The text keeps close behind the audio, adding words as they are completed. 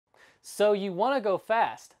So you want to go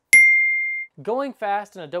fast. Going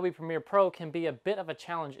fast in Adobe Premiere Pro can be a bit of a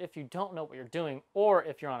challenge if you don't know what you're doing or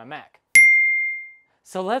if you're on a Mac.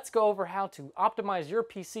 So let's go over how to optimize your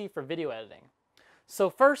PC for video editing. So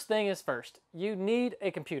first thing is first, you need a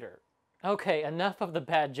computer. Okay, enough of the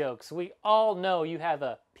bad jokes. We all know you have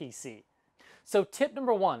a PC. So tip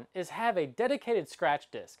number one is have a dedicated scratch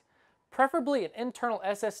disk, preferably an internal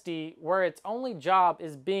SSD where its only job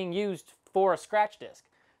is being used for a scratch disk.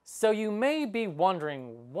 So you may be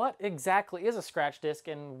wondering, what exactly is a scratch disk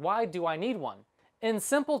and why do I need one? In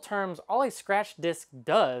simple terms, all a scratch disk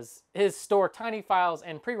does is store tiny files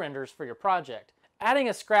and pre-renders for your project. Adding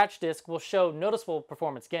a scratch disk will show noticeable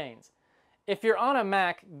performance gains. If you're on a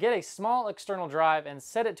Mac, get a small external drive and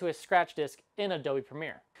set it to a scratch disk in Adobe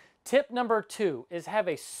Premiere. Tip number two is have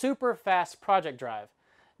a super fast project drive.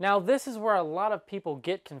 Now this is where a lot of people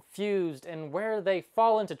get confused and where they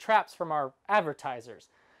fall into traps from our advertisers.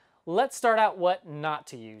 Let's start out what not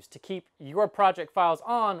to use to keep your project files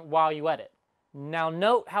on while you edit. Now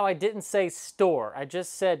note how I didn't say store, I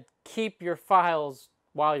just said keep your files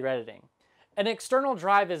while you're editing. An external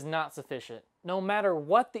drive is not sufficient. No matter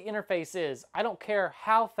what the interface is, I don't care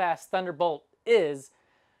how fast Thunderbolt is,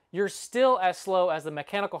 you're still as slow as the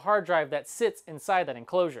mechanical hard drive that sits inside that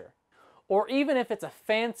enclosure. Or even if it's a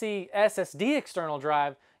fancy SSD external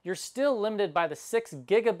drive, you're still limited by the 6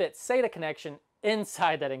 gigabit SATA connection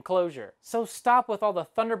inside that enclosure. So stop with all the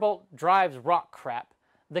Thunderbolt drives rock crap.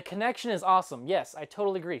 The connection is awesome, yes, I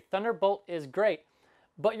totally agree. Thunderbolt is great,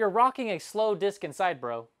 but you're rocking a slow disk inside,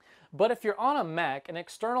 bro. But if you're on a Mac, an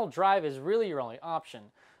external drive is really your only option.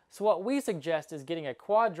 So what we suggest is getting a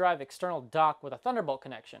quad drive external dock with a Thunderbolt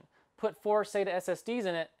connection. Put 4 SATA SSDs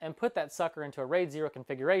in it and put that sucker into a RAID 0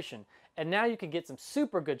 configuration. And now you can get some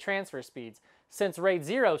super good transfer speeds, since RAID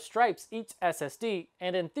 0 stripes each SSD,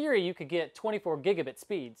 and in theory you could get 24 gigabit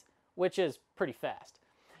speeds, which is pretty fast.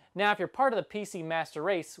 Now if you're part of the PC master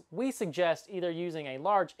race, we suggest either using a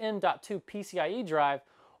large M.2 PCIe drive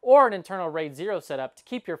or an internal RAID 0 setup to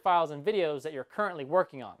keep your files and videos that you're currently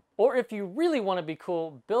working on. Or if you really want to be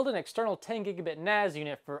cool, build an external 10 gigabit NAS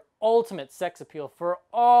unit for ultimate sex appeal for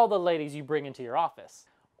all the ladies you bring into your office.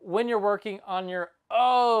 When you're working on your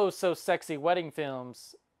oh so sexy wedding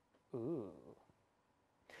films. Ooh.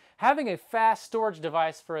 Having a fast storage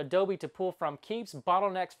device for Adobe to pull from keeps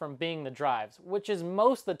bottlenecks from being the drives, which is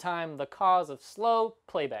most of the time the cause of slow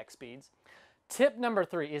playback speeds. Tip number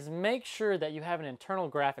 3 is make sure that you have an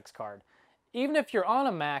internal graphics card. Even if you're on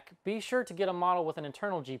a Mac, be sure to get a model with an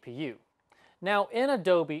internal GPU. Now in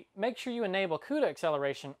Adobe, make sure you enable CUDA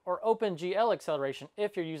acceleration or OpenGL acceleration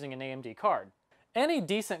if you're using an AMD card. Any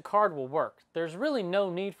decent card will work. There's really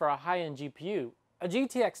no need for a high-end GPU. A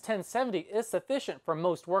GTX 1070 is sufficient for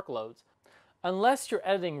most workloads. Unless you're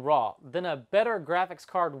editing RAW, then a better graphics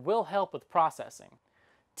card will help with processing.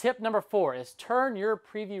 Tip number 4 is turn your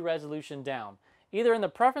preview resolution down, either in the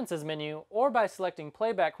preferences menu or by selecting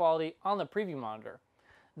playback quality on the preview monitor.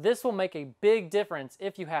 This will make a big difference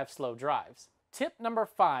if you have slow drives. Tip number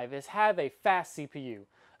 5 is have a fast CPU.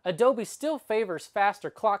 Adobe still favors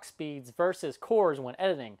faster clock speeds versus cores when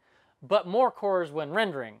editing, but more cores when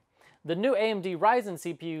rendering. The new AMD Ryzen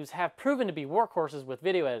CPUs have proven to be workhorses with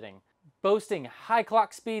video editing, boasting high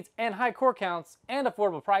clock speeds and high core counts and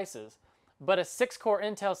affordable prices. But a 6-core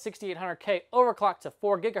Intel 6800K overclocked to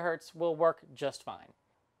 4 GHz will work just fine.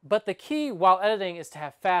 But the key while editing is to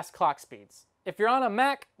have fast clock speeds. If you're on a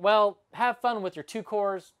Mac, well, have fun with your 2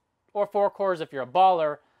 cores, or 4 cores if you're a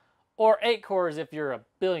baller, or 8 cores if you're a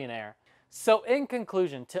billionaire. So in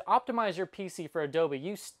conclusion, to optimize your PC for Adobe,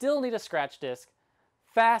 you still need a scratch disk,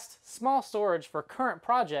 fast, small storage for current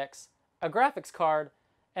projects, a graphics card,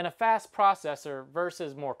 and a fast processor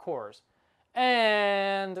versus more cores.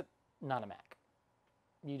 And not a Mac.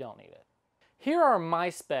 You don't need it. Here are my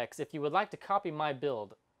specs if you would like to copy my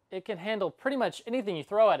build. It can handle pretty much anything you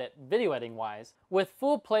throw at it, video editing wise, with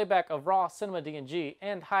full playback of raw cinema DNG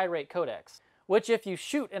and high rate codecs, which if you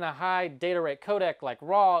shoot in a high data rate codec like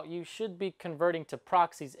RAW, you should be converting to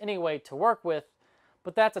proxies anyway to work with,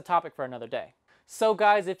 but that's a topic for another day. So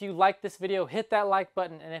guys, if you like this video, hit that like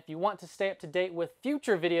button, and if you want to stay up to date with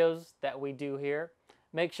future videos that we do here,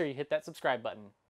 make sure you hit that subscribe button.